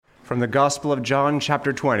From the Gospel of John,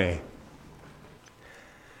 chapter 20.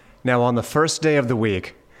 Now on the first day of the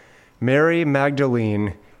week, Mary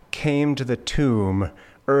Magdalene came to the tomb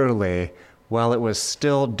early while it was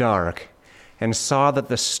still dark and saw that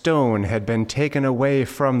the stone had been taken away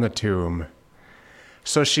from the tomb.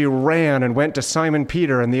 So she ran and went to Simon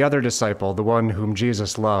Peter and the other disciple, the one whom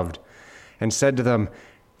Jesus loved, and said to them,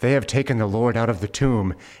 "They have taken the Lord out of the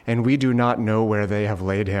tomb, and we do not know where they have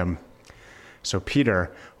laid him." So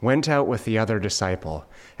Peter went out with the other disciple,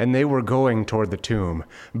 and they were going toward the tomb.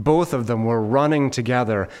 Both of them were running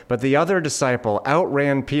together, but the other disciple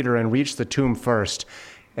outran Peter and reached the tomb first,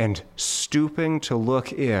 and stooping to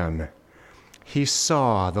look in, he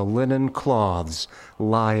saw the linen cloths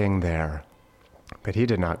lying there, but he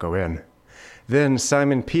did not go in. Then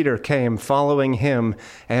Simon Peter came, following him,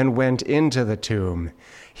 and went into the tomb.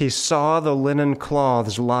 He saw the linen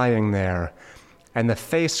cloths lying there, and the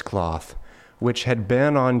face cloth which had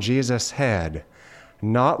been on Jesus' head,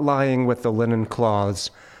 not lying with the linen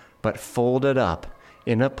cloths, but folded up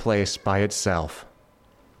in a place by itself.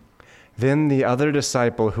 Then the other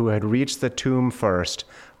disciple who had reached the tomb first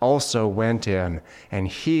also went in, and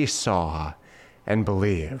he saw and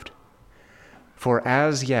believed. For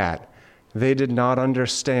as yet they did not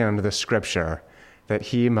understand the scripture that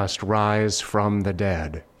he must rise from the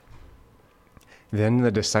dead. Then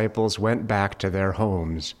the disciples went back to their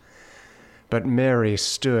homes. But Mary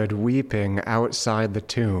stood weeping outside the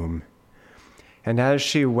tomb. And as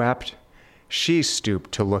she wept, she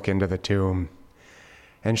stooped to look into the tomb.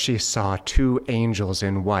 And she saw two angels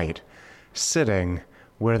in white, sitting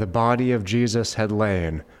where the body of Jesus had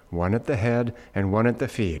lain, one at the head and one at the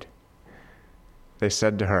feet. They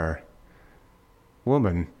said to her,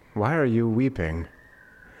 "Woman, why are you weeping?"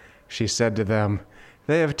 She said to them,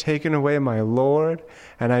 "They have taken away my Lord,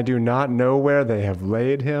 and I do not know where they have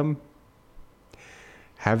laid him."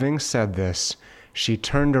 Having said this, she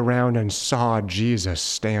turned around and saw Jesus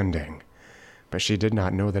standing, but she did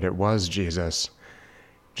not know that it was Jesus.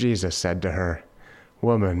 Jesus said to her,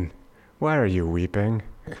 "Woman, why are you weeping?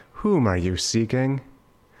 Whom are you seeking?"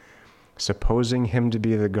 Supposing him to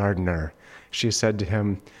be the gardener, she said to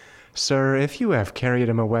him, "Sir, if you have carried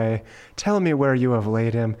him away, tell me where you have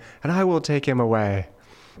laid him, and I will take him away."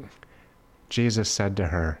 Jesus said to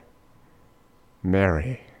her,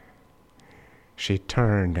 "Mary." She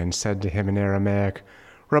turned and said to him in Aramaic,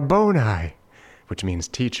 "Rabboni," which means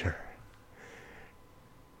teacher.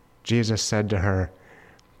 Jesus said to her,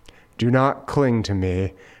 "Do not cling to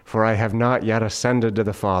me, for I have not yet ascended to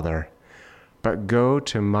the Father. But go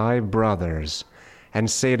to my brothers and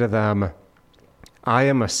say to them, I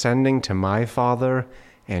am ascending to my Father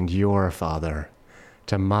and your Father,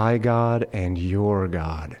 to my God and your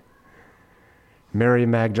God." Mary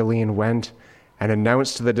Magdalene went and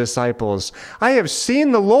announced to the disciples, "I have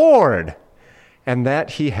seen the Lord," and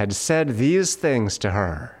that he had said these things to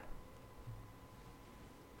her.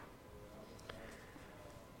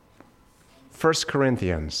 1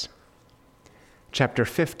 Corinthians chapter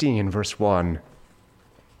 15, verse 1.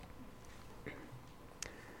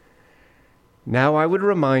 "Now I would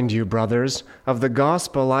remind you, brothers, of the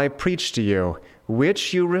gospel I preached to you,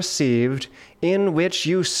 which you received, in which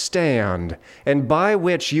you stand, and by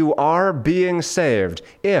which you are being saved,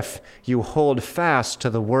 if you hold fast to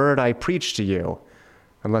the word I preached to you,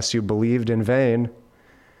 unless you believed in vain.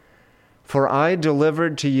 For I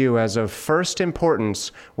delivered to you as of first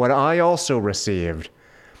importance what I also received,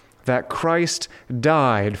 that Christ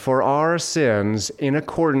died for our sins in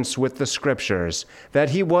accordance with the Scriptures, that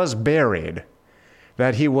he was buried,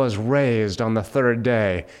 that he was raised on the third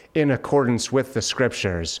day in accordance with the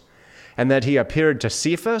Scriptures, and that he appeared to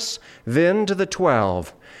Cephas, then to the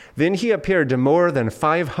 12. Then he appeared to more than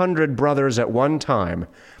 500 brothers at one time,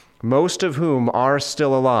 most of whom are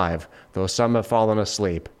still alive, though some have fallen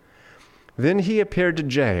asleep. Then he appeared to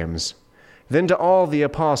James, then to all the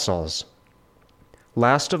apostles.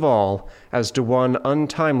 Last of all, as to one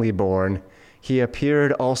untimely born, he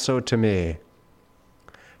appeared also to me.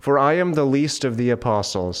 For I am the least of the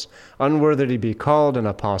apostles, unworthy to be called an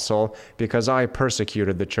apostle, because I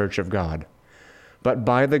persecuted the church of God. But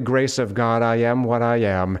by the grace of God I am what I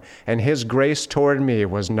am, and his grace toward me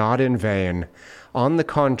was not in vain. On the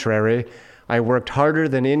contrary, I worked harder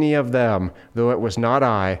than any of them, though it was not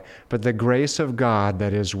I, but the grace of God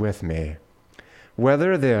that is with me.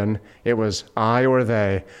 Whether then it was I or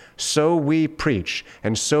they, so we preach,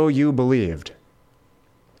 and so you believed.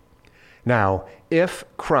 Now, if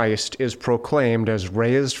Christ is proclaimed as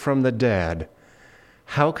raised from the dead,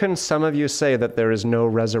 how can some of you say that there is no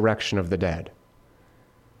resurrection of the dead?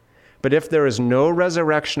 But if there is no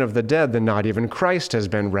resurrection of the dead, then not even Christ has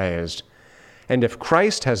been raised. And if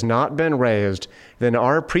Christ has not been raised, then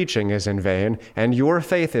our preaching is in vain, and your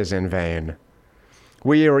faith is in vain.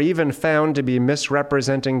 We are even found to be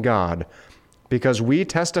misrepresenting God, because we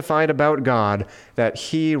testified about God that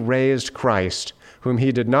he raised Christ, whom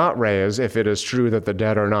he did not raise, if it is true that the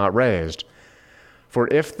dead are not raised. For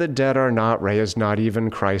if the dead are not raised, not even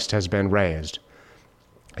Christ has been raised.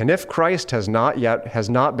 And if Christ has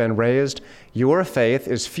not been raised, your faith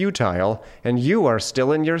is futile, and you are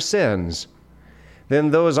still in your sins.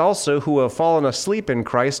 Then those also who have fallen asleep in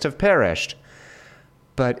Christ have perished.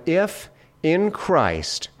 But if in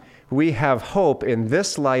Christ we have hope in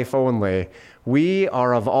this life only, we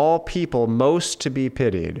are of all people most to be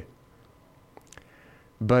pitied.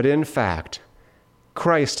 But in fact,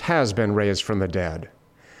 Christ has been raised from the dead,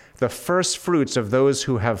 the first fruits of those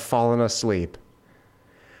who have fallen asleep.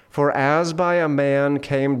 For as by a man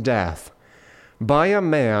came death, by a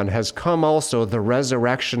man has come also the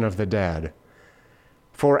resurrection of the dead.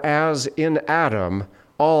 For as in Adam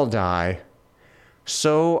all die,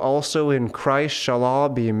 so also in Christ shall all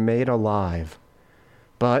be made alive,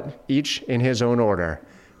 but each in his own order.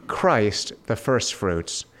 Christ the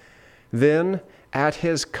firstfruits, then at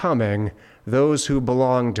his coming those who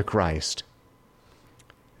belong to Christ.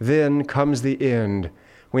 Then comes the end,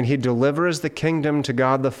 when he delivers the kingdom to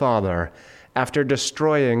God the Father, after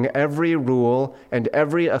destroying every rule and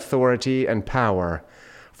every authority and power.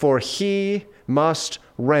 For he must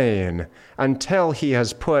reign until he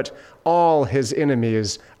has put all his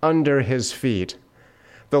enemies under his feet.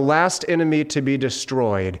 The last enemy to be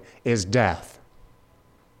destroyed is death.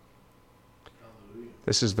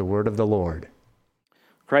 This is the word of the Lord.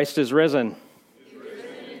 Christ is risen.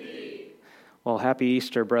 Well, happy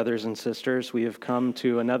Easter, brothers and sisters. We have come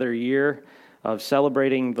to another year of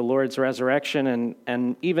celebrating the Lord's resurrection,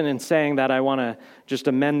 and even in saying that, I want to just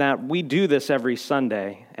amend that. We do this every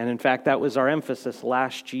Sunday, and in fact, that was our emphasis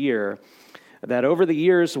last year, that over the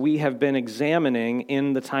years we have been examining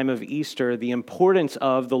in the time of Easter the importance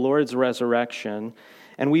of the Lord's resurrection,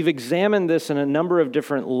 and we've examined this in a number of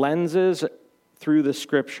different lenses through the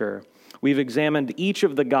Scripture. We've examined each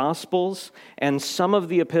of the Gospels and some of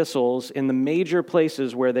the epistles in the major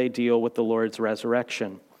places where they deal with the Lord's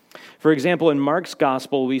resurrection. For example, in Mark's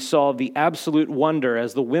Gospel, we saw the absolute wonder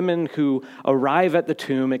as the women who arrive at the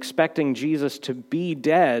tomb expecting Jesus to be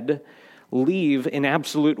dead leave in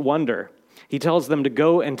absolute wonder. He tells them to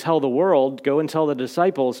go and tell the world, go and tell the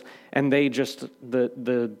disciples, and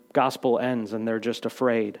the Gospel ends and they're just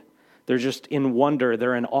afraid. They're just in wonder.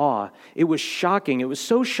 They're in awe. It was shocking. It was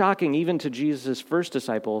so shocking even to Jesus' first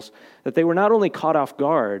disciples that they were not only caught off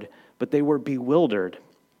guard, but they were bewildered.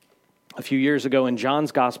 A few years ago in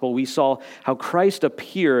John's Gospel, we saw how Christ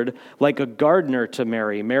appeared like a gardener to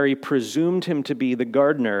Mary. Mary presumed him to be the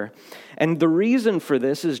gardener. And the reason for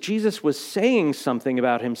this is Jesus was saying something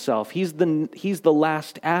about himself. He's the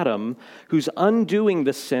last Adam who's undoing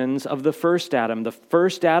the sins of the first Adam. The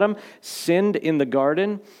first Adam sinned in the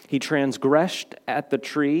garden. He transgressed at the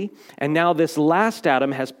tree. And now this last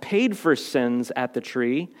Adam has paid for sins at the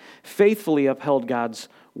tree, faithfully upheld God's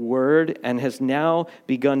word, and has now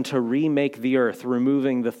begun to remake the earth,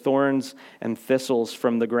 removing the thorns and thistles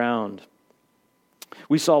from the ground.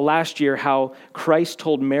 We saw last year how Christ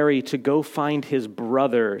told Mary to go find his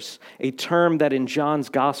brothers, a term that in John's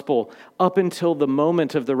gospel, up until the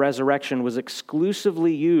moment of the resurrection, was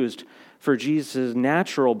exclusively used for Jesus'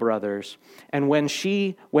 natural brothers. And when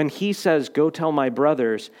he says, go tell my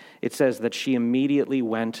brothers, it says that she immediately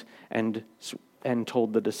went and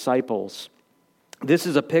told the disciples. This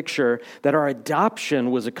is a picture that our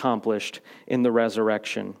adoption was accomplished in the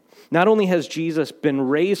resurrection. Not only has Jesus been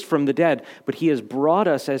raised from the dead, but he has brought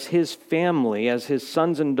us as his family, as his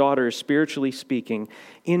sons and daughters, spiritually speaking,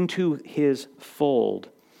 into his fold.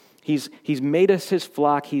 He's made us his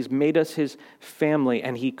flock, he's made us his family,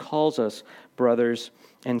 and he calls us brothers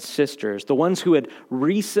and sisters. The ones who had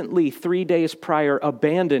recently, 3 days prior,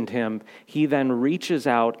 abandoned him, he then reaches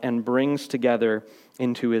out and brings together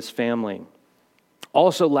into his family.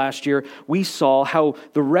 Also last year, we saw how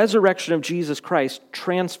the resurrection of Jesus Christ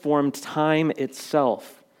transformed time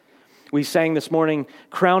itself. We sang this morning,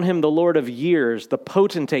 crown him the Lord of years, the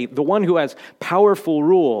potentate, the one who has powerful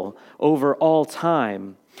rule over all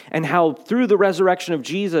time. And how through the resurrection of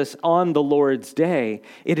Jesus on the Lord's day,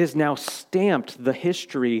 it has now stamped the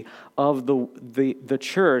history of the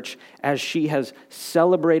church as she has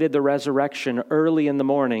celebrated the resurrection early in the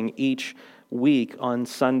morning each week on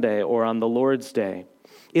Sunday or on the Lord's Day.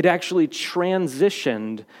 It actually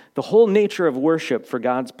transitioned the whole nature of worship for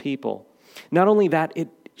God's people. Not only that, it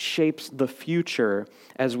shapes the future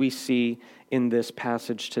as we see in this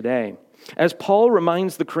passage today. As Paul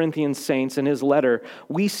reminds the Corinthian saints in his letter,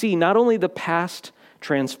 we see not only the past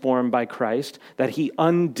transformed by Christ, that he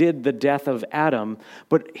undid the death of Adam,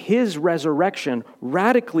 but his resurrection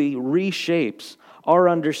radically reshapes our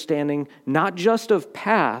understanding not just of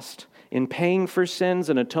past in paying for sins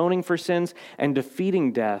and atoning for sins and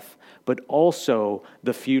defeating death, but also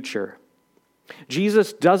the future.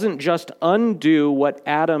 Jesus doesn't just undo what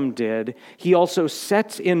Adam did, he also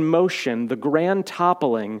sets in motion the grand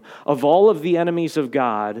toppling of all of the enemies of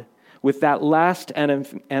God, with that last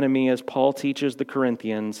enemy, as Paul teaches the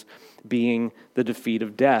Corinthians, being the defeat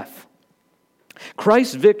of death.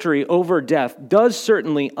 Christ's victory over death does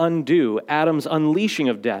certainly undo Adam's unleashing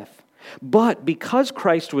of death, but because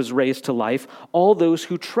Christ was raised to life, all those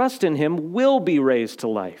who trust in him will be raised to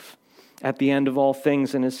life at the end of all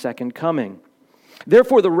things in his second coming.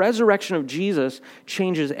 Therefore, the resurrection of Jesus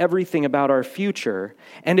changes everything about our future,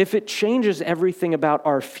 and if it changes everything about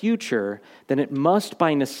our future, then it must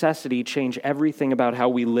by necessity change everything about how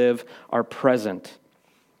we live our present.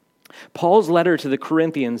 Paul's letter to the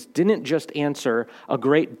Corinthians didn't just answer a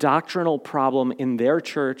great doctrinal problem in their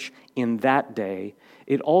church in that day,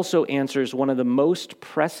 it also answers one of the most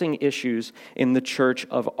pressing issues in the church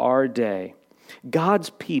of our day. God's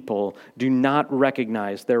people do not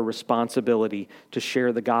recognize their responsibility to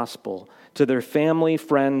share the gospel to their family,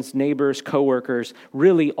 friends, neighbors, coworkers,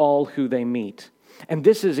 really all who they meet. And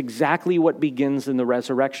this is exactly what begins in the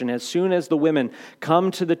resurrection. As soon as the women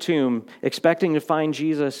come to the tomb, expecting to find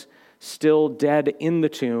Jesus still dead in the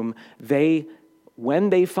tomb, when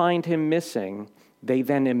they find him missing, they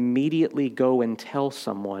then immediately go and tell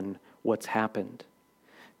someone what's happened.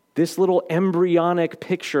 This little embryonic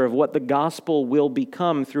picture of what the gospel will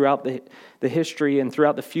become throughout the history and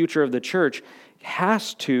throughout the future of the church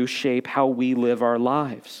has to shape how we live our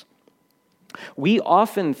lives. We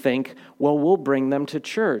often think, well, we'll bring them to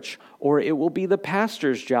church, or it will be the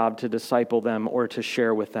pastor's job to disciple them or to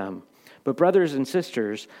share with them. But brothers and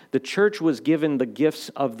sisters, the church was given the gifts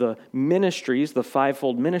of the ministries, the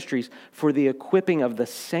fivefold ministries, for the equipping of the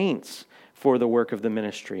saints for the work of the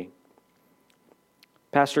ministry.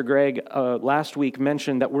 Pastor Greg last week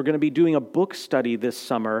mentioned that we're going to be doing a book study this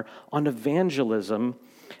summer on evangelism,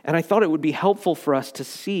 and I thought it would be helpful for us to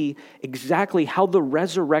see exactly how the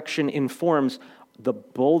resurrection informs the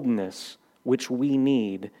boldness which we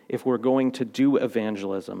need if we're going to do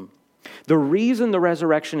evangelism. The reason the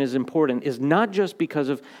resurrection is important is not just because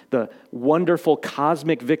of the wonderful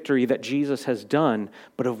cosmic victory that Jesus has done,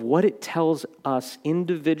 but of what it tells us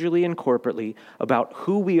individually and corporately about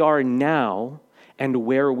who we are now and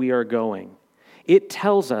where we are going. It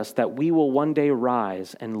tells us that we will one day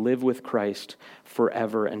rise and live with Christ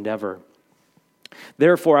forever and ever.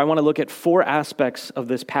 Therefore, I want to look at four aspects of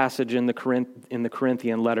this passage in the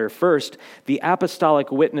Corinthian letter. First, the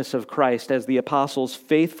apostolic witness of Christ as the apostles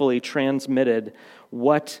faithfully transmitted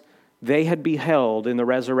what they had beheld in the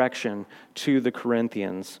resurrection to the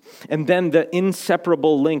Corinthians. And then the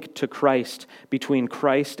inseparable link to Christ between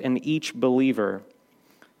Christ and each believer.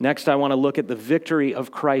 Next, I want to look at the victory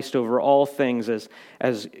of Christ over all things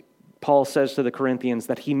as Paul says to the Corinthians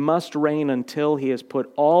that he must reign until he has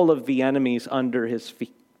put all of the enemies under his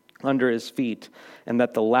feet, and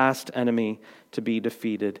that the last enemy to be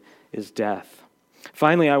defeated is death.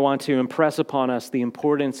 Finally, I want to impress upon us the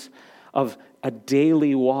importance of a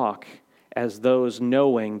daily walk as those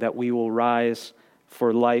knowing that we will rise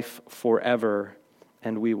for life forever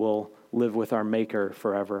and we will live with our Maker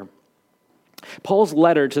forever. Paul's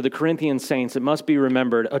letter to the Corinthian saints, it must be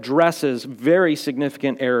remembered, addresses very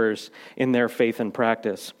significant errors in their faith and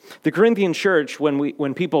practice. The Corinthian church,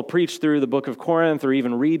 when people preach through the book of Corinth or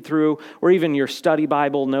even read through, or even your study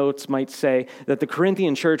Bible notes might say that the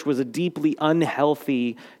Corinthian church was a deeply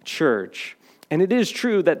unhealthy church. And it is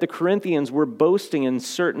true that the Corinthians were boasting in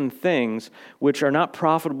certain things which are not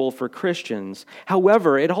profitable for Christians.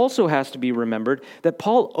 However, it also has to be remembered that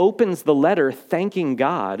Paul opens the letter thanking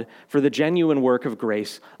God for the genuine work of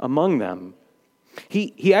grace among them.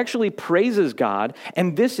 He actually praises God,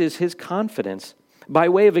 and this is his confidence. By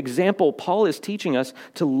way of example, Paul is teaching us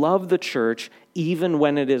to love the church even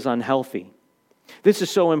when it is unhealthy. This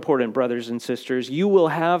is so important, brothers and sisters. You will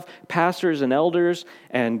have pastors and elders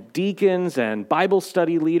and deacons and Bible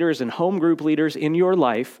study leaders and home group leaders in your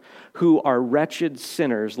life who are wretched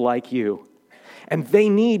sinners like you. And they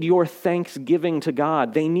need your thanksgiving to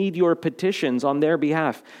God. They need your petitions on their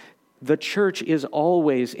behalf. The church is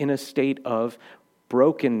always in a state of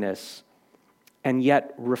brokenness and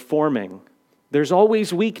yet reforming. There's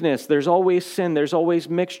always weakness, there's always sin, there's always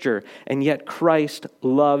mixture, and yet Christ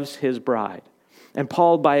loves his bride. And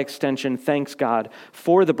Paul, by extension, thanks God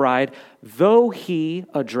for the bride, though he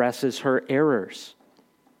addresses her errors.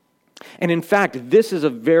 And in fact, this is a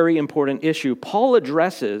very important issue. Paul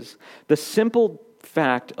addresses the simple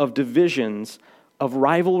fact of divisions of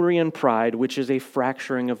rivalry and pride, which is a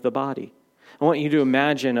fracturing of the body. I want you to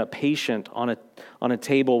imagine a patient on a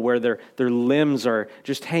table where their limbs are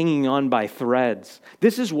just hanging on by threads.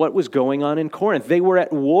 This is what was going on in Corinth. They were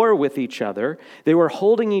at war with each other. They were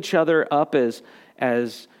holding each other up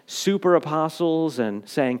as super apostles and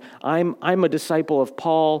saying, I'm a disciple of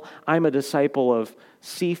Paul, I'm a disciple of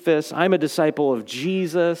Cephas, I'm a disciple of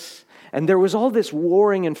Jesus. And there was all this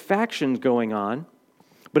warring and factions going on.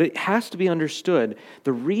 But it has to be understood,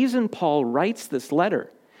 the reason Paul writes this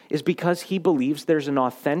letter is because he believes there's an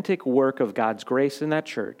authentic work of God's grace in that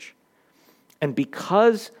church. And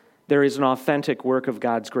because there is an authentic work of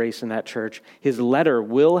God's grace in that church, his letter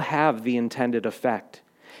will have the intended effect.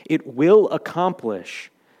 It will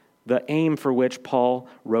accomplish the aim for which Paul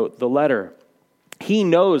wrote the letter. He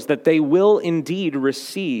knows that they will indeed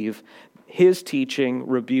receive his teaching,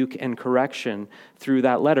 rebuke, and correction through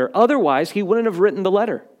that letter. Otherwise, he wouldn't have written the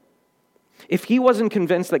letter. If he wasn't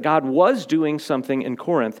convinced that God was doing something in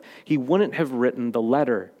Corinth, he wouldn't have written the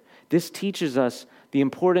letter. This teaches us the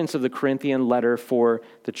importance of the Corinthian letter for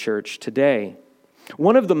the church today.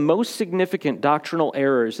 One of the most significant doctrinal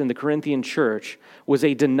errors in the Corinthian church was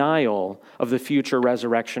a denial of the future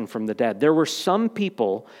resurrection from the dead. There were some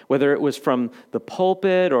people, whether it was from the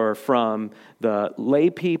pulpit or from the lay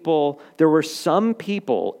people, there were some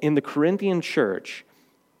people in the Corinthian church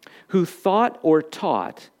who thought or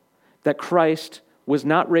taught that Christ was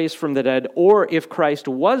not raised from the dead, or if Christ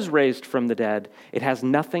was raised from the dead, it has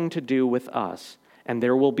nothing to do with us, and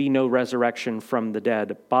there will be no resurrection from the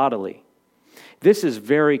dead bodily. This is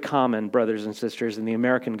very common, brothers and sisters, in the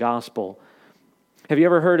American gospel. Have you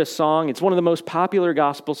ever heard a song? It's one of the most popular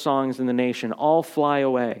gospel songs in the nation, All Fly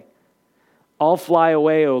Away. All fly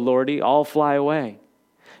away, O Lordy, all fly away.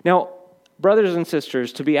 Now, brothers and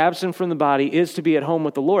sisters, to be absent from the body is to be at home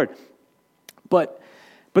with the Lord. But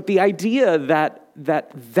the idea that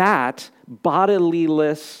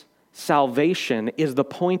bodilyless salvation is the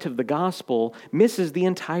point of the gospel misses the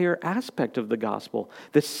entire aspect of the gospel.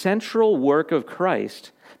 The central work of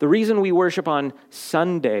Christ, the reason we worship on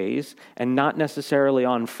Sundays and not necessarily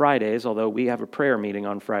on Fridays, although we have a prayer meeting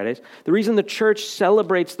on Fridays, the reason the church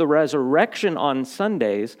celebrates the resurrection on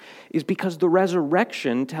Sundays is because the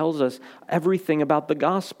resurrection tells us everything about the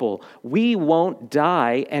gospel. We won't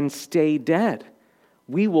die and stay dead.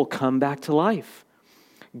 We will come back to life.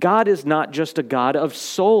 God is not just a God of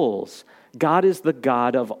souls. God is the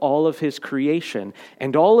God of all of his creation.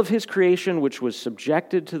 And all of his creation, which was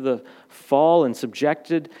subjected to the fall and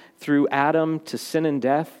subjected through Adam to sin and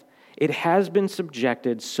death, it has been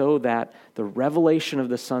subjected so that the revelation of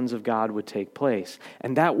the sons of God would take place.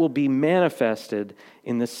 And that will be manifested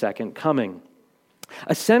in the second coming.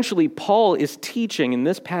 Essentially, Paul is teaching in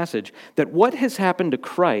this passage that what has happened to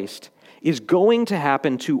Christ is going to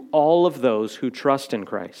happen to all of those who trust in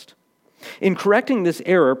Christ. In correcting this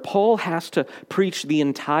error, Paul has to preach the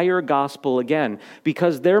entire gospel again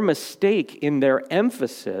because their mistake in their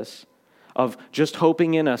emphasis of just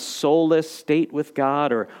hoping in a soulless state with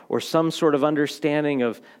God or some sort of understanding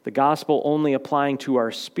of the gospel only applying to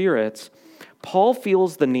our spirits, Paul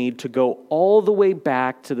feels the need to go all the way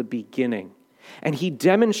back to the beginning. And he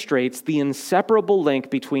demonstrates the inseparable link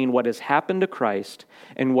between what has happened to Christ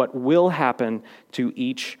and what will happen to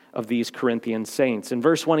each of these Corinthian saints. In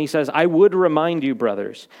verse 1, he says, I would remind you,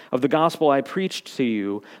 brothers, of the gospel I preached to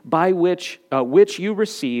you, by which you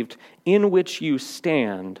received, in which you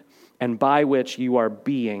stand, and by which you are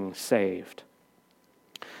being saved.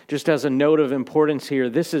 Just as a note of importance here,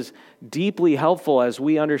 this is deeply helpful as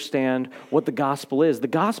we understand what the gospel is. The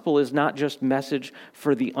gospel is not just message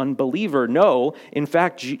for the unbeliever. No, in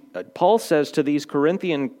fact, Paul says to these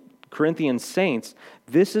Corinthian saints,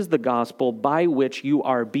 this is the gospel by which you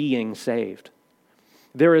are being saved.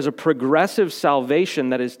 There is a progressive salvation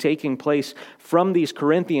that is taking place from these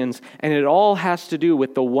Corinthians, and it all has to do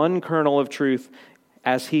with the one kernel of truth,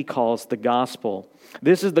 as he calls the gospel.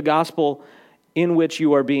 This is the gospel in which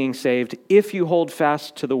you are being saved, if you hold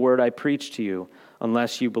fast to the word I preached to you,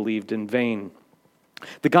 unless you believed in vain.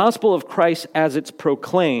 The gospel of Christ, as it's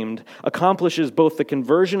proclaimed, accomplishes both the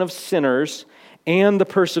conversion of sinners and the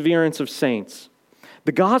perseverance of saints.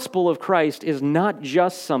 The gospel of Christ is not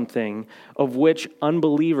just something of which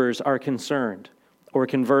unbelievers are concerned or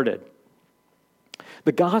converted.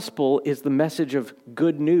 The gospel is the message of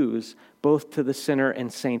good news both to the sinner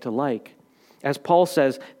and saint alike. As Paul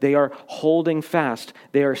says, they are holding fast.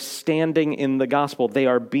 They are standing in the gospel. They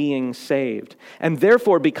are being saved. And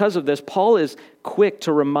therefore, because of this, Paul is quick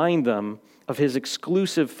to remind them of his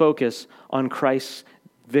exclusive focus on Christ's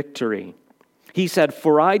victory. He said,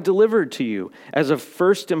 "For I delivered to you as of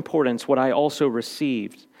first importance what I also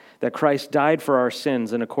received, that Christ died for our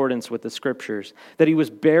sins in accordance with the Scriptures, that he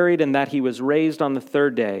was buried and that he was raised on the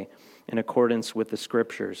third day in accordance with the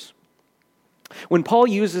Scriptures." When Paul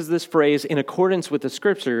uses this phrase, "in accordance with the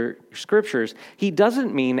Scriptures," he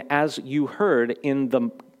doesn't mean "as you heard in the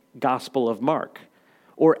Gospel of Mark,"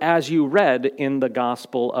 or "as you read in the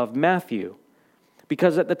Gospel of Matthew,"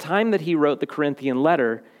 because at the time that he wrote the Corinthian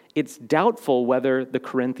letter, it's doubtful whether the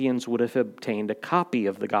Corinthians would have obtained a copy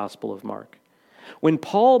of the Gospel of Mark. When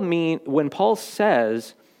Paul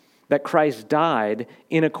says that Christ died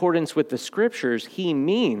in accordance with the Scriptures, he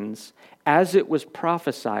means as it was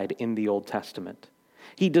prophesied in the Old Testament.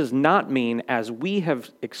 He does not mean as we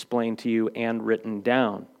have explained to you and written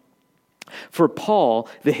down. For Paul,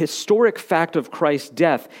 the historic fact of Christ's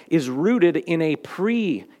death is rooted in a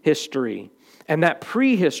prehistory, and that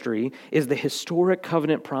prehistory is the historic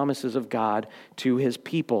covenant promises of God to his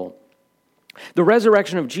people. The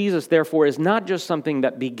resurrection of Jesus, therefore, is not just something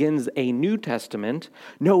that begins a New Testament.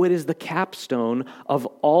 No, it is the capstone of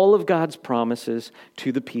all of God's promises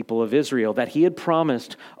to the people of Israel, that he had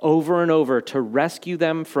promised over and over to rescue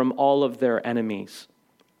them from all of their enemies.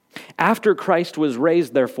 After Christ was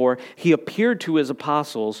raised, therefore, he appeared to his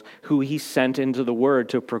apostles, who he sent into the world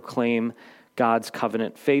to proclaim God's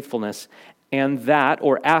covenant faithfulness. And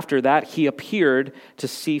after that, he appeared to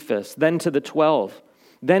Cephas, then to the 12.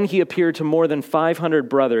 Then he appeared to more than 500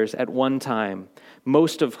 brothers at one time,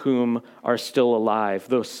 most of whom are still alive,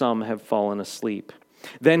 though some have fallen asleep.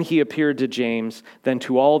 Then he appeared to James, then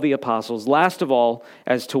to all the apostles. Last of all,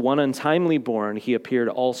 as to one untimely born, he appeared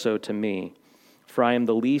also to me. For I am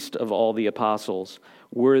the least of all the apostles,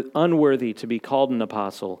 unworthy to be called an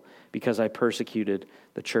apostle, because I persecuted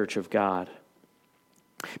the church of God.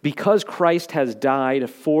 Because Christ has died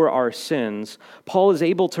for our sins, Paul is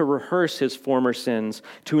able to rehearse his former sins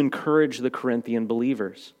to encourage the Corinthian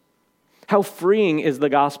believers. How freeing is the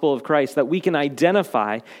gospel of Christ that we can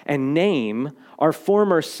identify and name our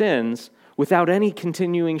former sins without any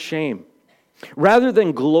continuing shame. Rather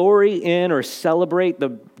than glory in or celebrate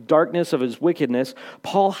the darkness of his wickedness,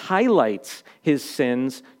 Paul highlights his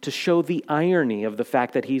sins to show the irony of the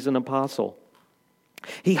fact that he's an apostle.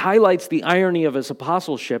 He highlights the irony of his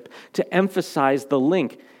apostleship to emphasize the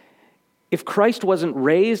link. If Christ wasn't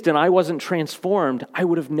raised and I wasn't transformed, I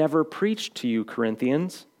would have never preached to you,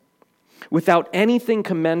 Corinthians. Without anything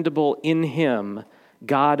commendable in him,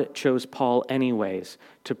 God chose Paul anyways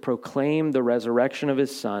to proclaim the resurrection of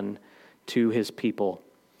his Son to his people.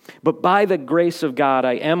 But by the grace of God,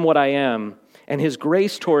 I am what I am, and his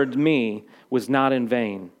grace toward me was not in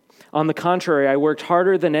vain. On the contrary, I worked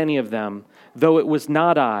harder than any of them, though it was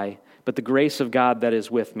not I, but the grace of God that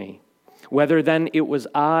is with me. Whether then it was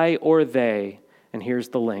I or they, and here's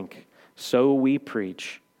the link, so we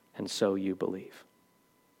preach, and so you believe.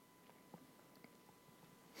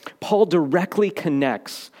 Paul directly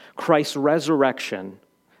connects Christ's resurrection,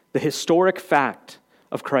 the historic fact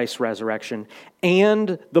of Christ's resurrection,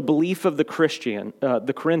 and the belief of the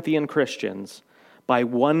Corinthian Christians by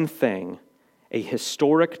one thing, a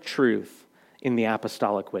historic truth in the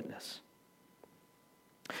apostolic witness.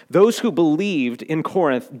 Those who believed in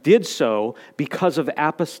Corinth did so because of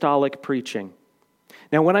apostolic preaching.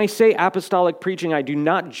 Now, when I say apostolic preaching, I do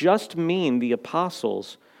not just mean the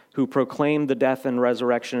apostles who proclaimed the death and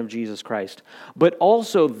resurrection of Jesus Christ, but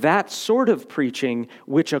also that sort of preaching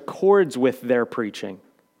which accords with their preaching.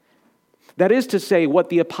 That is to say, what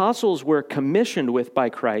the apostles were commissioned with by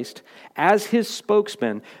Christ, as his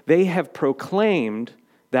spokesman, they have proclaimed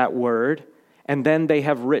that word, and then they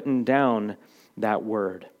have written down that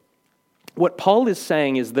word. What Paul is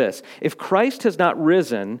saying is this: if Christ has not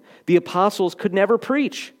risen, the apostles could never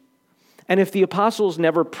preach. And if the apostles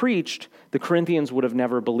never preached, the Corinthians would have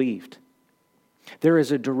never believed. There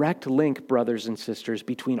is a direct link, brothers and sisters,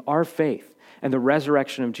 between our faith and the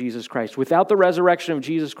resurrection of Jesus Christ. Without the resurrection of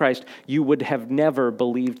Jesus Christ, you would have never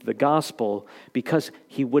believed the gospel, because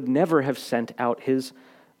he would never have sent out his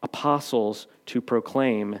apostles to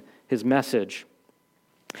proclaim his message.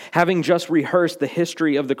 Having just rehearsed the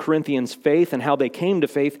history of the Corinthians' faith and how they came to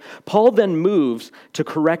faith, Paul then moves to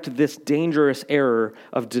correct this dangerous error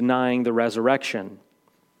of denying the resurrection.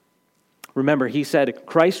 Remember, he said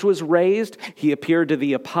Christ was raised, he appeared to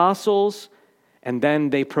the apostles, and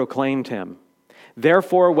then they proclaimed him.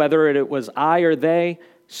 Therefore, whether it was I or they,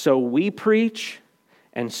 so we preach,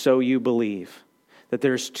 and so you believe. that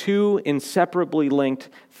there's two inseparably linked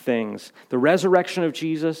things. The resurrection of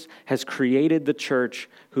Jesus has created the church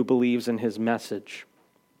who believes in his message.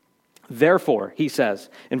 Therefore, he says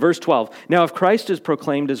in verse 12, now if Christ is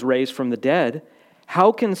proclaimed as raised from the dead,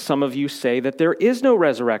 how can some of you say that there is no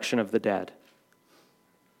resurrection of the dead?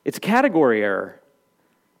 It's a category error.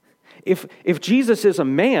 If Jesus is a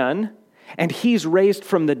man and he's raised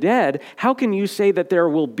from the dead, how can you say that there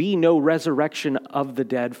will be no resurrection of the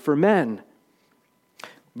dead for men?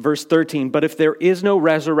 Verse 13, but if there is no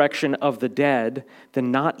resurrection of the dead,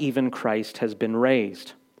 then not even Christ has been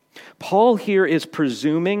raised. Paul here is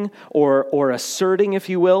presuming or asserting, if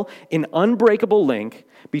you will, an unbreakable link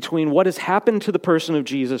between what has happened to the person of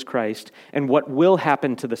Jesus Christ and what will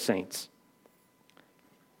happen to the saints.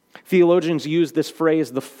 Theologians use this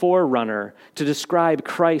phrase, the forerunner, to describe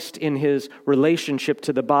Christ in his relationship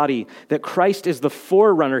to the body, that Christ is the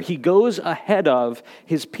forerunner. He goes ahead of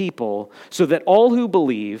his people so that all who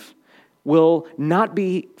believe will not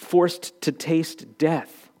be forced to taste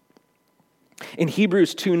death. In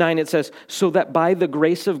Hebrews 2:9 it says, so that by the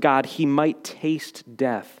grace of God he might taste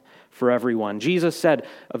death for everyone. Jesus said,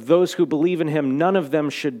 of those who believe in him, none of them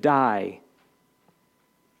should die.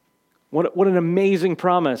 What an amazing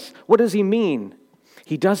promise. What does he mean?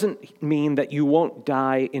 He doesn't mean that you won't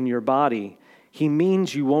die in your body. He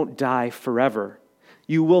means you won't die forever.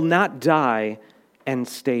 You will not die and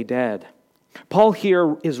stay dead. Paul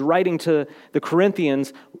here is writing to the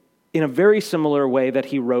Corinthians in a very similar way that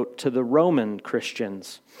he wrote to the Roman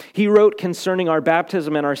Christians. He wrote concerning our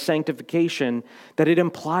baptism and our sanctification that it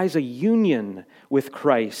implies a union with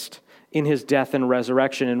Christ in his death and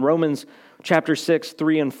resurrection. In Romans chapter 6,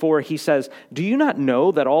 3 and 4, he says, do you not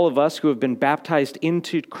know that all of us who have been baptized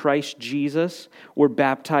into Christ Jesus were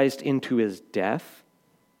baptized into his death?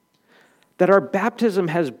 That our baptism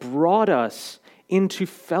has brought us into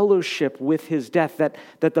fellowship with his death, that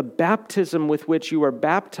the baptism with which you are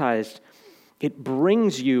baptized, it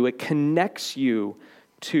brings you, it connects you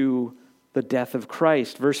to the death of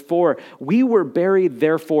Christ. Verse 4, we were buried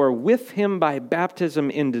therefore with him by baptism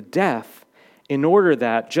into death, in order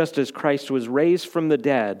that, just as Christ was raised from the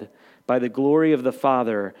dead by the glory of the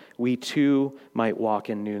Father, we too might walk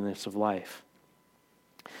in newness of life.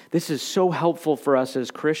 This is so helpful for us as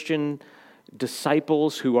Christian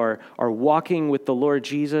disciples who are walking with the Lord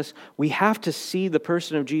Jesus. We have to see the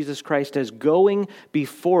person of Jesus Christ as going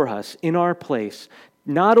before us in our place,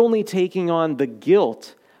 not only taking on the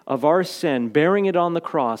guilt of our sin, bearing it on the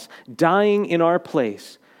cross, dying in our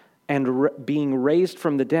place, and being raised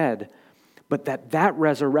from the dead, but that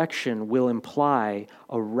resurrection will imply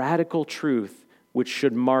a radical truth which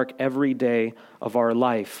should mark every day of our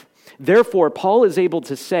life. Therefore, Paul is able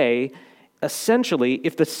to say, essentially,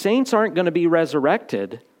 if the saints aren't going to be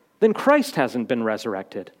resurrected, then Christ hasn't been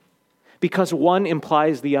resurrected, because one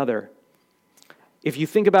implies the other. If you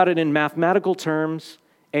think about it in mathematical terms,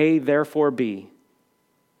 A, therefore B.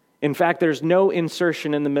 In fact, there's no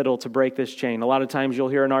insertion in the middle to break this chain. A lot of times you'll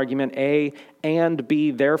hear an argument, A and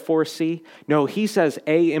B, therefore C. No, he says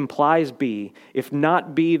A implies B. If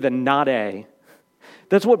not B, then not A.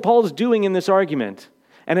 That's what Paul's doing in this argument.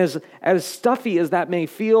 And as stuffy as that may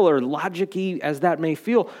feel, or logic-y as that may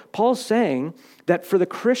feel, Paul's saying that for the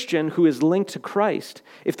Christian who is linked to Christ,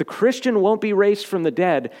 if the Christian won't be raised from the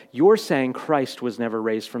dead, you're saying Christ was never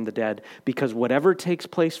raised from the dead, because whatever takes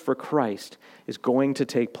place for Christ is going to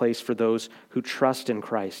take place for those who trust in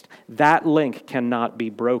Christ. That link cannot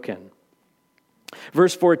be broken.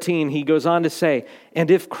 Verse 14, he goes on to say, and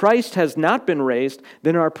if Christ has not been raised,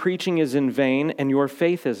 then our preaching is in vain and your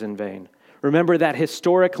faith is in vain. Remember that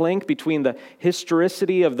historic link between the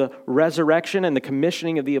historicity of the resurrection and the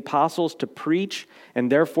commissioning of the apostles to preach,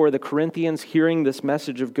 and therefore the Corinthians hearing this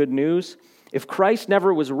message of good news? If Christ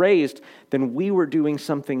never was raised, then we were doing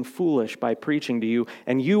something foolish by preaching to you,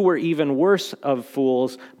 and you were even worse of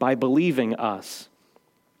fools by believing us.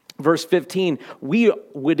 Verse 15, we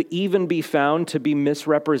would even be found to be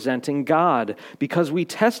misrepresenting God, because we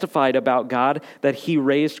testified about God that he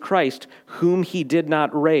raised Christ, whom he did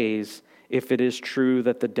not raise, if it is true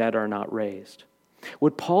that the dead are not raised.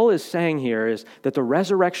 What Paul is saying here is that the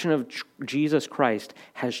resurrection of Jesus Christ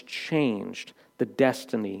has changed the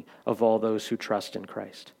destiny of all those who trust in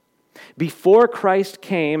Christ. Before Christ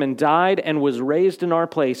came and died and was raised in our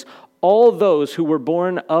place, all those who were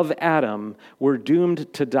born of Adam were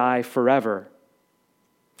doomed to die forever.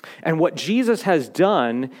 And what Jesus has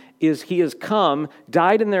done is he has come,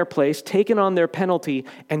 died in their place, taken on their penalty,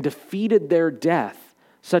 and defeated their death,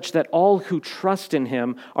 such that all who trust in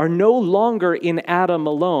him are no longer in Adam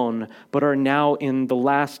alone, but are now in the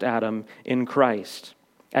last Adam, in Christ.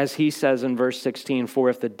 As he says in verse 16, "For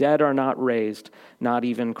if the dead are not raised, not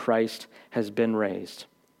even Christ has been raised."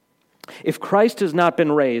 If Christ has not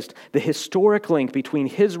been raised, the historic link between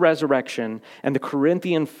his resurrection and the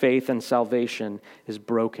Corinthian faith and salvation is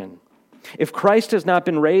broken. If Christ has not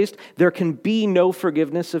been raised, there can be no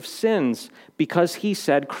forgiveness of sins, because he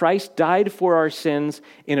said Christ died for our sins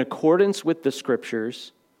in accordance with the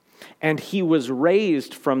Scriptures, and he was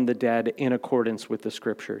raised from the dead in accordance with the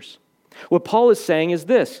Scriptures. What Paul is saying is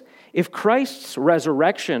this: if Christ's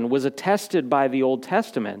resurrection was attested by the Old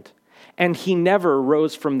Testament, and he never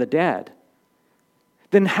rose from the dead,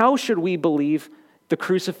 then how should we believe the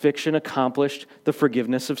crucifixion accomplished the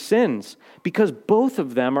forgiveness of sins? Because both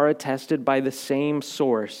of them are attested by the same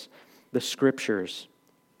source, the Scriptures.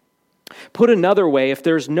 Put another way, if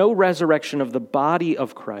there's no resurrection of the body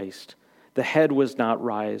of Christ, the head was not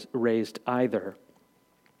raised either.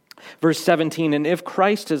 Verse 17, "And if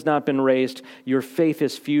Christ has not been raised, your faith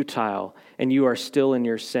is futile, and you are still in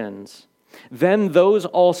your sins. Then those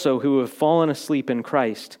also who have fallen asleep in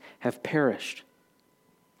Christ have perished."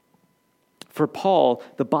 For Paul,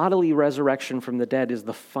 the bodily resurrection from the dead is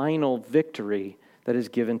the final victory that is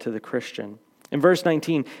given to the Christian. In verse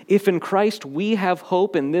 19, "If in Christ we have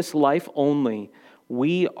hope in this life only,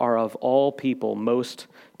 we are of all people most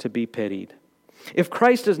to be pitied." If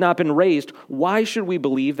Christ has not been raised, why should we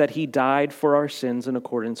believe that he died for our sins in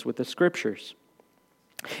accordance with the Scriptures?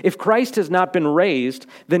 If Christ has not been raised,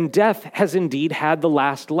 then death has indeed had the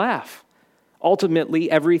last laugh.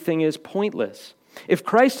 Ultimately, everything is pointless. If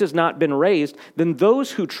Christ has not been raised, then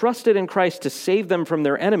those who trusted in Christ to save them from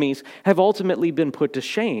their enemies have ultimately been put to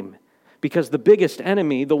shame, because the biggest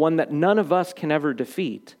enemy, the one that none of us can ever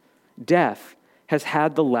defeat, death, has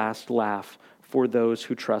had the last laugh for those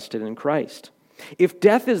who trusted in Christ. If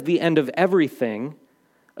death is the end of everything,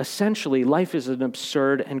 essentially life is an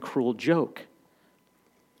absurd and cruel joke.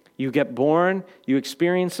 You get born, you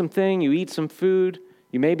experience something, you eat some food,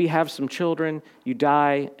 you maybe have some children, you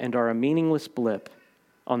die, and are a meaningless blip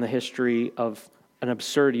on the history of an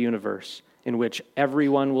absurd universe in which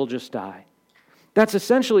everyone will just die. That's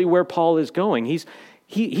essentially where Paul is going.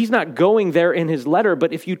 He's not going there in his letter,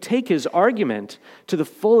 but if you take his argument to the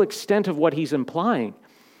full extent of what he's implying,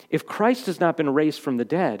 if Christ has not been raised from the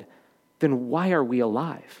dead, then why are we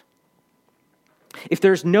alive? If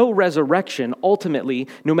there's no resurrection, ultimately,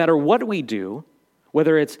 no matter what we do,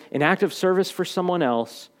 whether it's an act of service for someone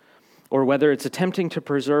else, or whether it's attempting to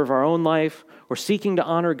preserve our own life, or seeking to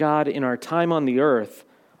honor God in our time on the earth,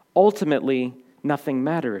 ultimately, nothing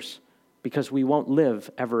matters, because we won't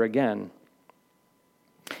live ever again.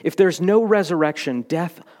 If there's no resurrection,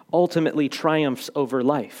 death ultimately triumphs over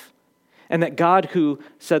life, and that God who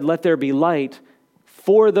said, "Let there be light,"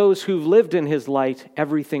 for those who've lived in his light,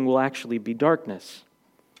 everything will actually be darkness.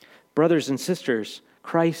 Brothers and sisters,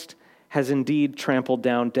 Christ has indeed trampled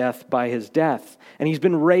down death by his death, and he's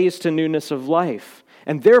been raised to newness of life.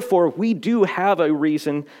 And therefore, we do have a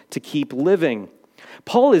reason to keep living.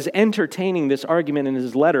 Paul is entertaining this argument in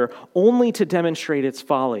his letter only to demonstrate its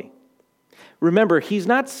folly. Remember, he's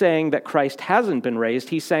not saying that Christ hasn't been raised.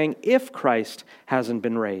 He's saying if Christ hasn't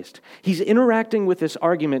been raised. He's interacting with this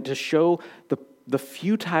argument to show the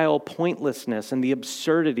futile pointlessness and the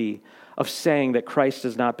absurdity of saying that Christ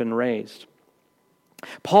has not been raised.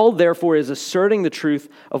 Paul, therefore, is asserting the truth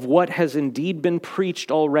of what has indeed been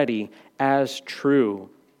preached already as true.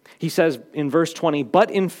 He says in verse 20, "But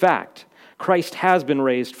in fact, Christ has been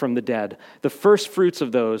raised from the dead, the first fruits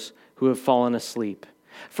of those who have fallen asleep.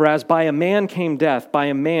 For as by a man came death, by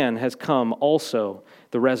a man has come also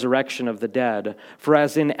the resurrection of the dead. For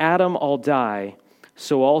as in Adam all die,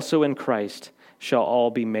 so also in Christ shall all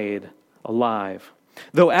be made alive.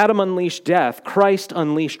 Though Adam unleashed death, Christ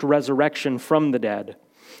unleashed resurrection from the dead.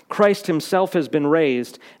 Christ himself has been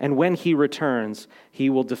raised, and when he returns, he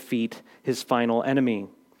will defeat his final enemy."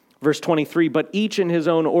 Verse 23, "But each in his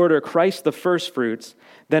own order, Christ the firstfruits,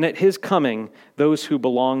 then at his coming, those who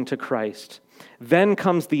belong to Christ. Then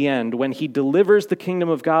comes the end, when he delivers the kingdom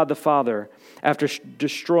of God the Father, after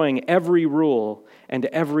destroying every rule and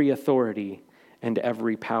every authority and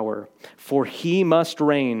every power. For he must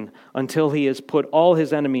reign until he has put all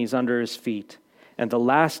his enemies under his feet, and the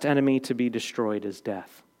last enemy to be destroyed is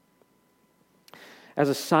death." As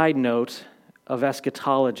a side note of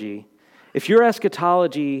eschatology, if your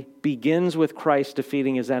eschatology begins with Christ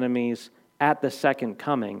defeating his enemies at the second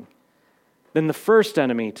coming, then the first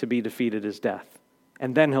enemy to be defeated is death,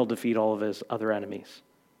 and then he'll defeat all of his other enemies.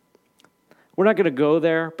 We're not going to go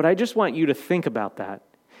there, but I just want you to think about that.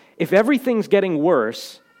 If everything's getting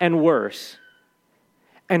worse and worse,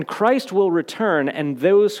 and Christ will return, and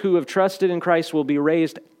those who have trusted in Christ will be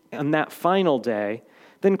raised on that final day,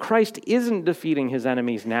 then Christ isn't defeating his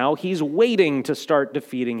enemies now. He's waiting to start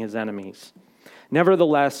defeating his enemies.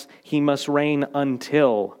 Nevertheless, he must reign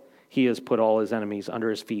until he has put all his enemies under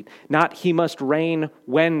his feet. Not he must reign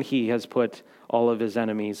when he has put all of his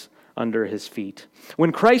enemies under his feet.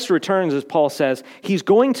 When Christ returns, as Paul says, he's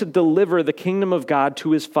going to deliver the kingdom of God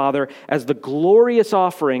to his Father as the glorious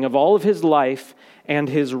offering of all of his life and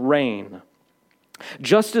his reign.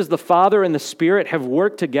 Just as the Father and the Spirit have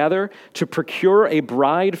worked together to procure a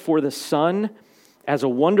bride for the Son, as a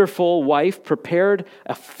wonderful wife prepared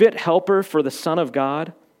a fit helper for the Son of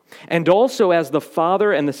God, and also as the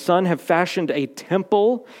Father and the Son have fashioned a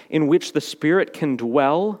temple in which the Spirit can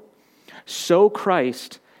dwell, so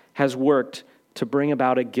Christ has worked to bring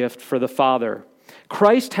about a gift for the Father.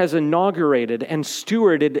 Christ has inaugurated and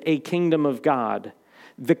stewarded a kingdom of God.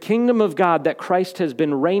 The kingdom of God that Christ has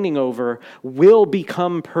been reigning over will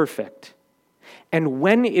become perfect. And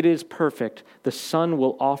when it is perfect, the Son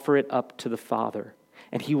will offer it up to the Father,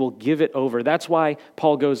 and he will give it over. That's why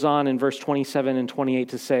Paul goes on in verse 27 and 28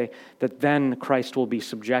 to say that then Christ will be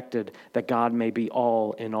subjected, that God may be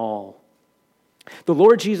all in all. The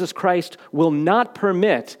Lord Jesus Christ will not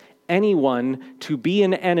permit anyone to be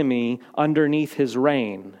an enemy underneath his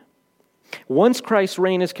reign. Once Christ's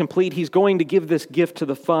reign is complete, he's going to give this gift to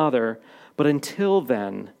the Father, but until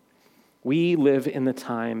then, we live in the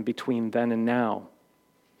time between then and now.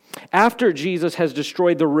 After Jesus has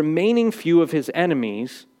destroyed the remaining few of his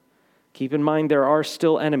enemies, keep in mind there are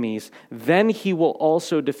still enemies, then he will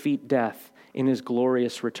also defeat death in his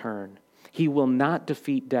glorious return. He will not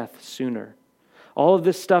defeat death sooner. All of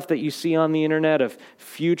this stuff that you see on the internet of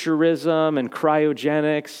futurism and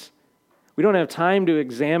cryogenics, we don't have time to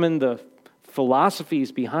examine the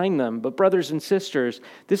philosophies behind them, but brothers and sisters,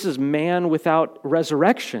 this is man without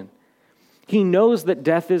resurrection. He knows that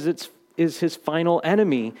death is his final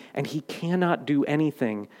enemy, and he cannot do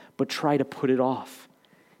anything but try to put it off.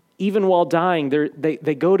 Even while dying,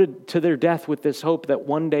 they go to their death with this hope that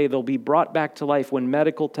one day they'll be brought back to life when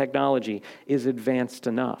medical technology is advanced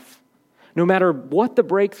enough. No matter what the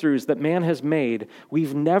breakthroughs that man has made,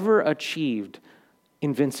 we've never achieved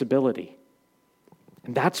invincibility.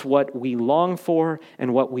 And that's what we long for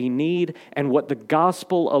and what we need and what the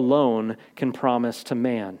gospel alone can promise to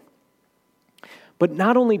man. But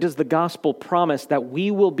not only does the gospel promise that we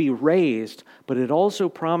will be raised, but it also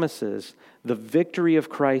promises the victory of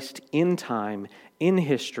Christ in time, in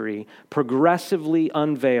history, progressively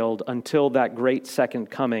unveiled until that great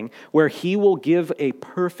second coming, where he will give a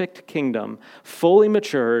perfect kingdom, fully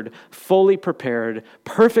matured, fully prepared,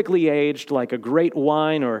 perfectly aged like a great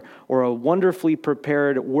wine or a wonderfully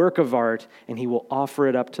prepared work of art, and he will offer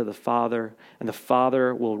it up to the Father, and the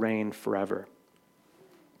Father will reign forever.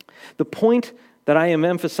 The point that I am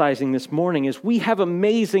emphasizing this morning is we have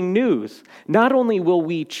amazing news. Not only will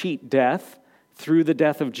we cheat death through the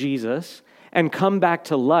death of Jesus and come back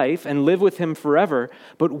to life and live with him forever,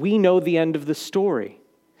 but we know the end of the story.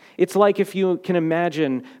 It's like if you can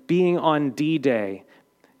imagine being on D-Day,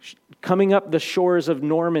 coming up the shores of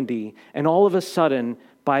Normandy, and all of a sudden,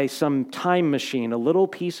 by some time machine, a little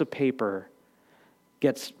piece of paper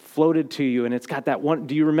gets floated to you, and it's got that one.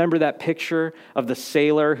 Do you remember that picture of the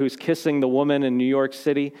sailor who's kissing the woman in New York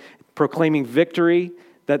City, proclaiming victory,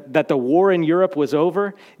 that the war in Europe was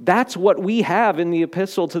over? That's what we have in the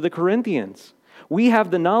epistle to the Corinthians. We have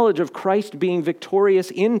the knowledge of Christ being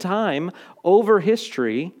victorious in time over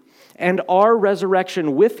history and our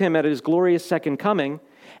resurrection with him at his glorious second coming,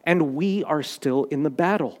 and we are still in the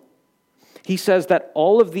battle. He says that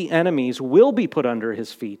all of the enemies will be put under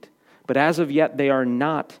his feet, but as of yet, they are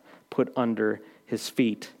not put under his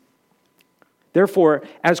feet. Therefore,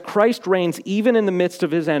 as Christ reigns even in the midst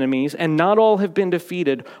of his enemies, and not all have been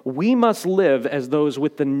defeated, we must live as those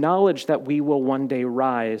with the knowledge that we will one day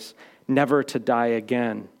rise, never to die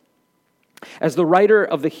again. As the writer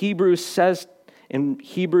of the Hebrews says in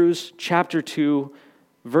Hebrews chapter 2,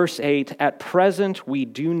 verse 8, at present we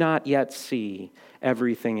do not yet see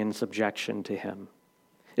everything in subjection to him.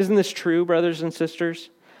 Isn't this true, brothers and sisters?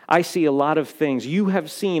 I see a lot of things. You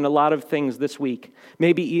have seen a lot of things this week,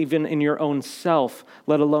 maybe even in your own self,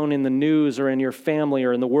 let alone in the news or in your family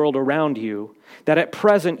or in the world around you, that at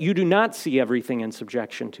present you do not see everything in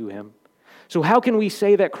subjection to him. So how can we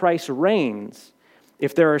say that Christ reigns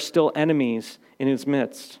if there are still enemies in his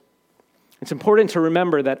midst? It's important to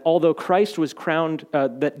remember that although Christ was crowned,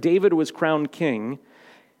 that David was crowned king,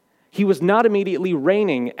 he was not immediately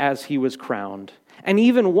reigning as he was crowned. And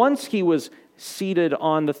even once he was seated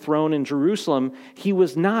on the throne in Jerusalem, he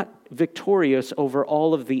was not victorious over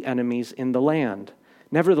all of the enemies in the land.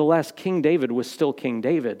 Nevertheless, King David was still King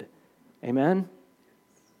David. Amen?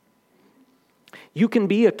 You can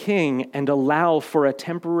be a king and allow for a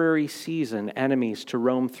temporary season enemies to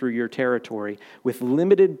roam through your territory with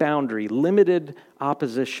limited boundary, limited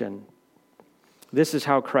opposition. This is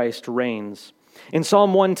how Christ reigns. In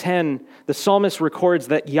Psalm 110, the psalmist records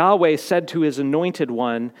that Yahweh said to his anointed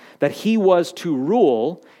one that he was to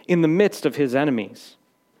rule in the midst of his enemies.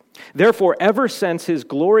 Therefore, ever since his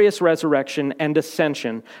glorious resurrection and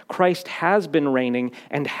ascension, Christ has been reigning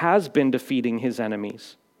and has been defeating his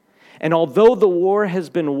enemies. And although the war has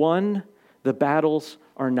been won, the battles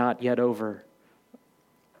are not yet over.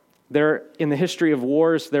 In the history of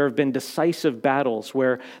wars, there have been decisive battles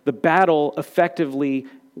where the battle effectively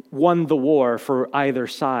won the war for either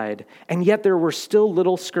side, and yet there were still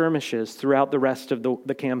little skirmishes throughout the rest of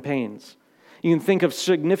the campaigns. You can think of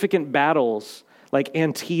significant battles like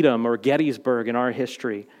Antietam or Gettysburg in our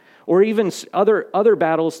history, or even other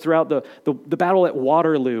battles throughout the battle at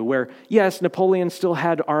Waterloo, where, yes, Napoleon still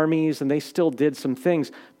had armies and they still did some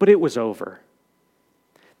things, but it was over.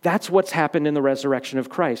 That's what's happened in the resurrection of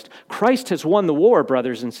Christ. Christ has won the war,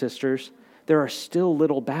 brothers and sisters. There are still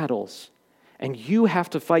little battles, and you have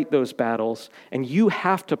to fight those battles, and you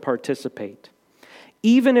have to participate.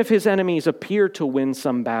 Even if his enemies appear to win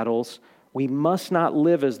some battles, we must not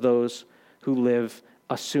live as those who live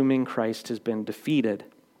assuming Christ has been defeated.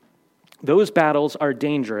 Those battles are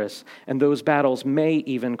dangerous, and those battles may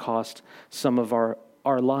even cost some of our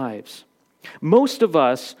lives. Most of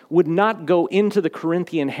us would not go into the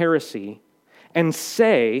Corinthian heresy and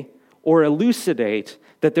say or elucidate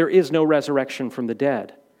that there is no resurrection from the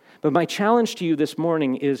dead. But my challenge to you this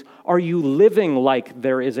morning is, are you living like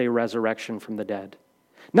there is a resurrection from the dead?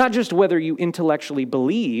 Not just whether you intellectually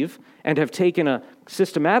believe and have taken a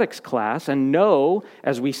systematics class and know,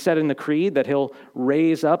 as we said in the creed, that he'll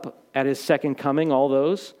raise up at his second coming all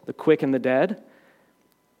those, the quick and the dead.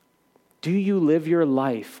 Do you live your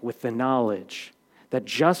life with the knowledge that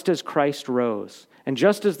just as Christ rose, and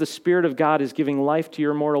just as the Spirit of God is giving life to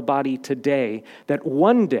your mortal body today, that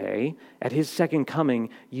one day, at his second coming,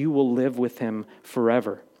 you will live with him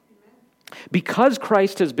forever? Because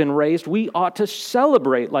Christ has been raised, we ought to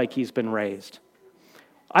celebrate like he's been raised.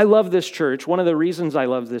 I love this church. One of the reasons I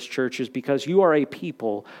love this church is because you are a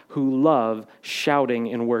people who love shouting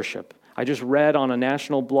in worship. I just read on a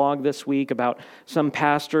national blog this week about some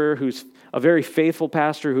pastor who's a very faithful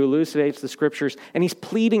pastor who elucidates the scriptures, and he's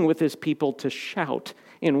pleading with his people to shout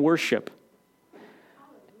in worship.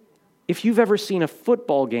 If you've ever seen a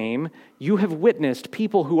football game, you have witnessed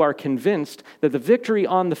people who are convinced that the victory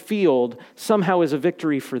on the field somehow is a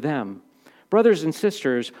victory for them. Brothers and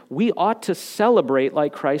sisters, we ought to celebrate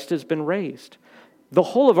like Christ has been raised. The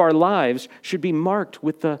whole of our lives should be marked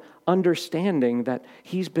with the understanding that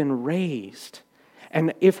he's been raised.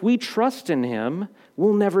 And if we trust in him,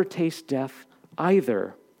 we'll never taste death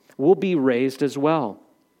either. We'll be raised as well.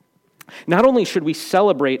 Not only should we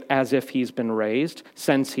celebrate as if he's been raised,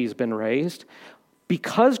 since he's been raised,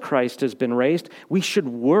 because Christ has been raised, we should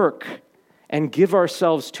work and give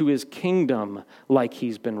ourselves to his kingdom like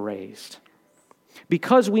he's been raised.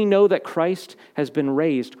 Because we know that Christ has been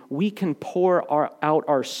raised, we can pour out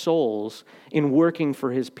our souls in working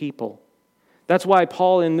for his people. That's why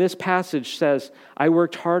Paul in this passage says, I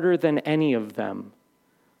worked harder than any of them,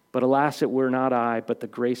 but alas, it were not I, but the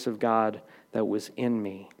grace of God that was in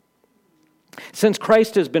me. Since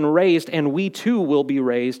Christ has been raised, and we too will be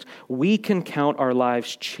raised, we can count our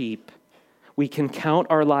lives cheap. We can count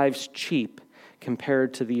our lives cheap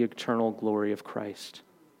compared to the eternal glory of Christ.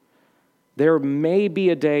 There may be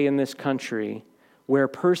a day in this country where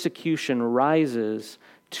persecution rises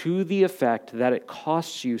to the effect that it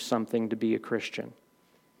costs you something to be a Christian.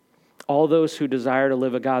 All those who desire to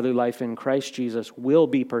live a godly life in Christ Jesus will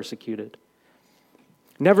be persecuted.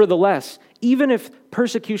 Nevertheless, even if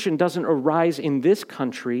persecution doesn't arise in this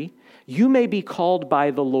country, you may be called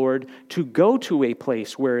by the Lord to go to a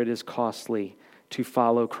place where it is costly to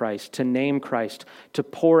follow Christ, to name Christ, to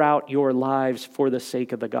pour out your lives for the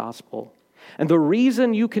sake of the gospel. And the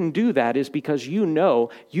reason you can do that is because you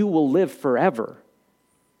know you will live forever.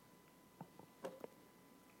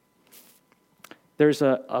 There's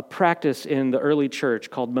a practice in the early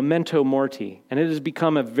church called memento mori, and it has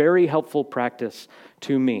become a very helpful practice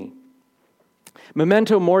to me.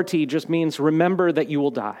 Memento mori just means remember that you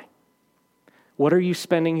will die. What are you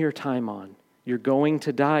spending your time on? You're going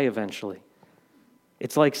to die eventually.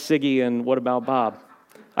 It's like Siggy and What About Bob?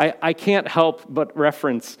 I can't help but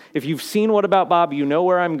reference, if you've seen What About Bob, you know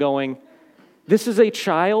where I'm going. This is a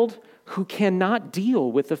child who cannot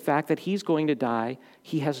deal with the fact that he's going to die.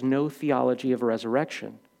 He has no theology of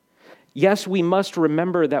resurrection. Yes, we must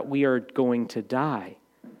remember that we are going to die,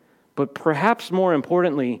 But perhaps more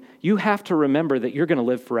importantly, you have to remember that you're going to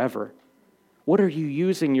live forever. What are you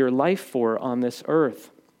using your life for on this earth?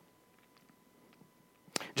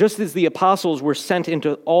 Just as the apostles were sent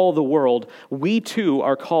into all the world, we too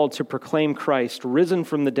are called to proclaim Christ, risen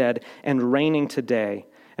from the dead and reigning today.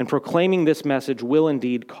 And proclaiming this message will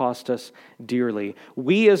indeed cost us dearly.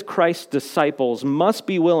 We as Christ's disciples must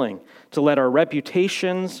be willing to let our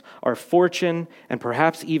reputations, our fortune, and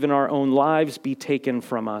perhaps even our own lives be taken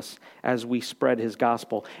from us as we spread his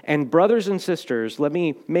gospel. And brothers and sisters, let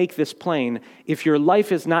me make this plain. If your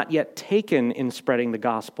life is not yet taken in spreading the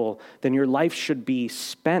gospel, then your life should be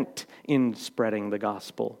spent in spreading the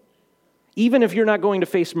gospel. Even if you're not going to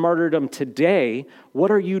face martyrdom today, what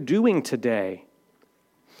are you doing today?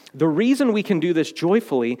 The reason we can do this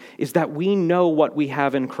joyfully is that we know what we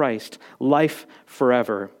have in Christ, life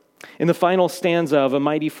forever. In the final stanza of "A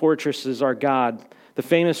Mighty Fortress is Our God," the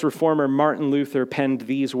famous reformer Martin Luther penned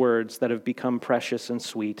these words that have become precious and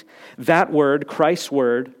sweet. That word, Christ's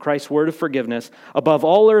word of forgiveness, above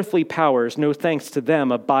all earthly powers, no thanks to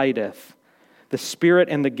them, abideth. The Spirit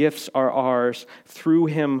and the gifts are ours, through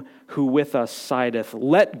him who with us sideth.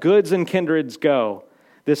 Let goods and kindreds go,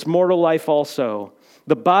 this mortal life also.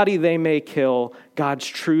 The body they may kill, God's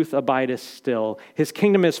truth abideth still. His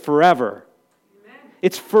kingdom is forever. Amen.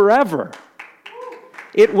 It's forever.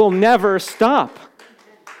 It will never stop.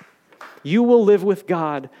 You will live with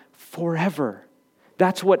God forever.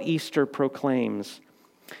 That's what Easter proclaims.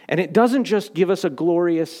 And it doesn't just give us a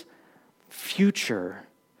glorious future.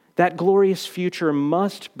 That glorious future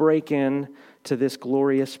must break in to this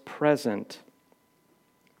glorious present.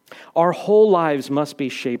 Our whole lives must be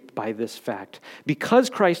shaped by this fact. Because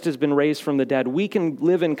Christ has been raised from the dead, we can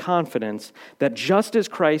live in confidence that just as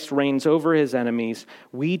Christ reigns over his enemies,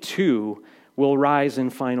 we too will rise in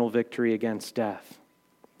final victory against death.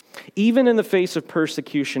 Even in the face of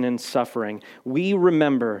persecution and suffering, we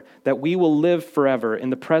remember that we will live forever in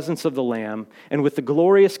the presence of the Lamb and with the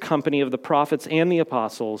glorious company of the prophets and the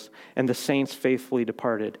apostles and the saints faithfully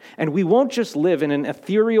departed. And we won't just live in an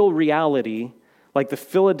ethereal reality like the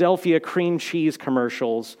Philadelphia cream cheese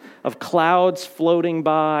commercials of clouds floating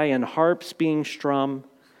by and harps being strummed.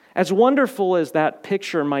 As wonderful as that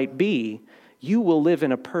picture might be, you will live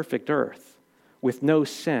in a perfect earth with no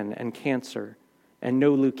sin and cancer and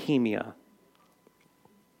no leukemia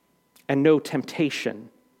and no temptation.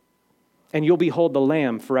 And you'll behold the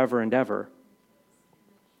Lamb forever and ever.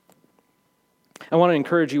 I want to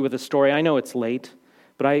encourage you with a story. I know it's late,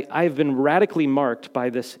 but I've been radically marked by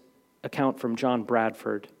this account from John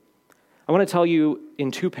Bradford. I want to tell you in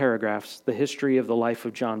 2 paragraphs the history of the life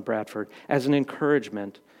of John Bradford as an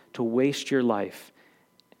encouragement to waste your life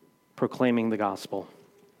proclaiming the gospel.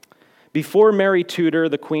 Before Mary Tudor,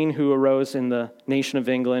 the queen who arose in the nation of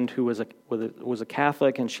England, who was a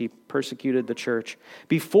Catholic and she persecuted the church,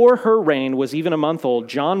 before her reign was even a month old,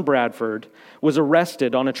 John Bradford was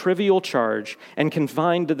arrested on a trivial charge and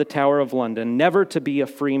confined to the Tower of London, never to be a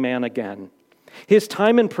free man again. His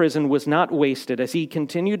time in prison was not wasted as he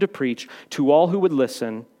continued to preach to all who would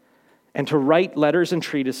listen and to write letters and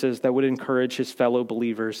treatises that would encourage his fellow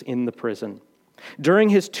believers in the prison. During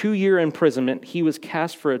his 2-year imprisonment, he was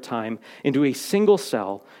cast for a time into a single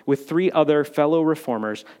cell with 3 other fellow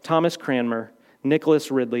reformers, Thomas Cranmer, Nicholas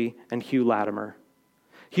Ridley, and Hugh Latimer.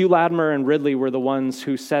 Hugh Latimer and Ridley were the ones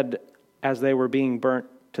who said, as they were being burnt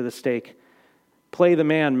to the stake, "Play the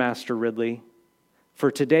man, Master Ridley. For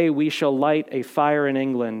today we shall light a fire in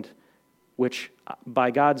England, which by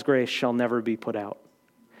God's grace shall never be put out."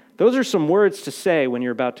 Those are some words to say when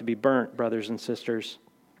you're about to be burnt, brothers and sisters.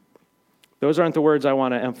 Those aren't the words I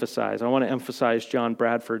want to emphasize. I want to emphasize John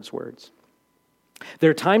Bradford's words.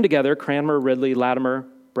 Their time together, Cranmer, Ridley, Latimer,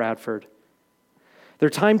 Bradford, their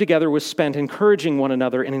time together was spent encouraging one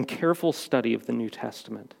another and in careful study of the New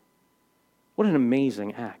Testament. What an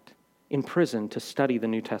amazing act. In prison to study the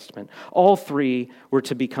New Testament. All 3 were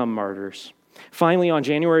to become martyrs. Finally, on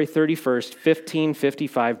January 31st,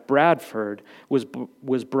 1555, Bradford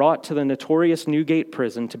was brought to the notorious Newgate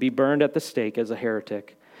prison to be burned at the stake as a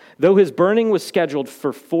heretic. Though his burning was scheduled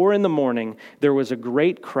for 4 a.m, there was a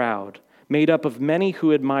great crowd made up of many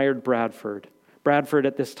who admired Bradford. Bradford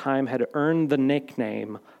at this time had earned the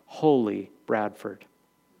nickname Holy Bradford.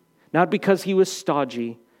 Not because he was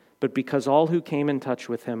stodgy, but because all who came in touch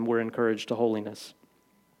with him were encouraged to holiness.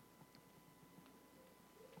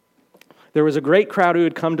 There was a great crowd who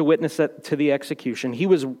had come to witness to the execution. He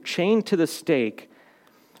was chained to the stake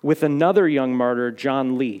with another young martyr,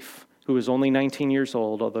 John Leaf, who was only 19 years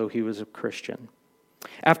old, although he was a Christian.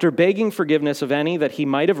 After begging forgiveness of any that he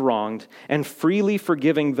might have wronged and freely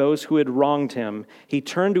forgiving those who had wronged him, he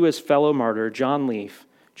turned to his fellow martyr, John Leaf,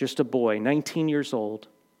 just a boy, 19 years old.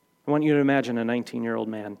 I want you to imagine a 19-year-old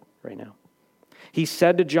man right now. He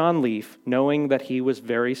said to John Leaf, knowing that he was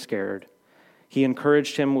very scared, he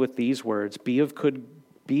encouraged him with these words, Be of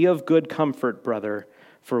good comfort, brother,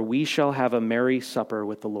 for we shall have a merry supper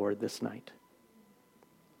with the Lord this night.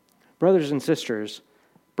 Brothers and sisters,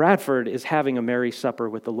 Bradford is having a merry supper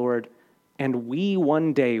with the Lord, and we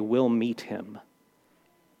one day will meet him.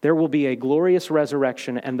 There will be a glorious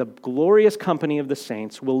resurrection, and the glorious company of the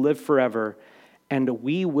saints will live forever, and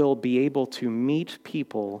we will be able to meet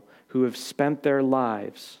people who have spent their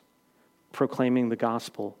lives proclaiming the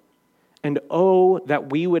gospel. And oh,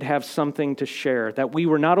 that we would have something to share, that we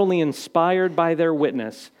were not only inspired by their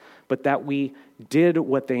witness, but that we did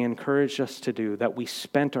what they encouraged us to do, that we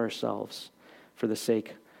spent ourselves for the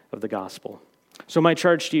sake of the gospel. So my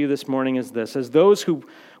charge to you this morning is this: as those who,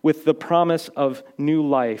 with the promise of new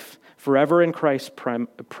life, forever in Christ's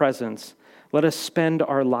presence, let us spend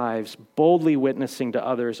our lives boldly witnessing to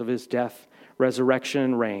others of his death, resurrection,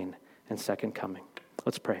 and reign, and second coming.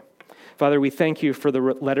 Let's pray. Father, we thank you for the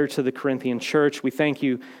letter to the Corinthian church. We thank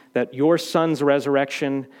you that your Son's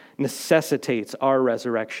resurrection necessitates our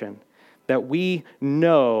resurrection, that we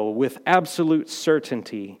know with absolute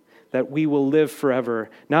certainty that we will live forever,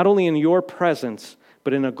 not only in your presence,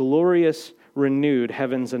 but in a glorious, renewed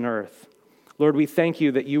heavens and earth. Lord, we thank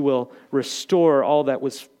you that you will restore all that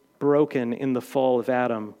was broken in the fall of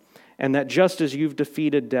Adam, and that just as you've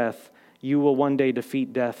defeated death, you will one day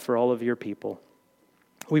defeat death for all of your people.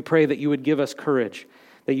 We pray that you would give us courage,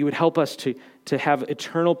 that you would help us to have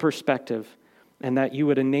eternal perspective, and that you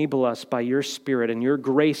would enable us by your Spirit and your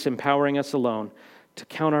grace empowering us alone to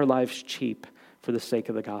count our lives cheap for the sake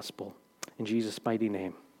of the gospel. In Jesus' mighty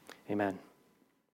name, amen.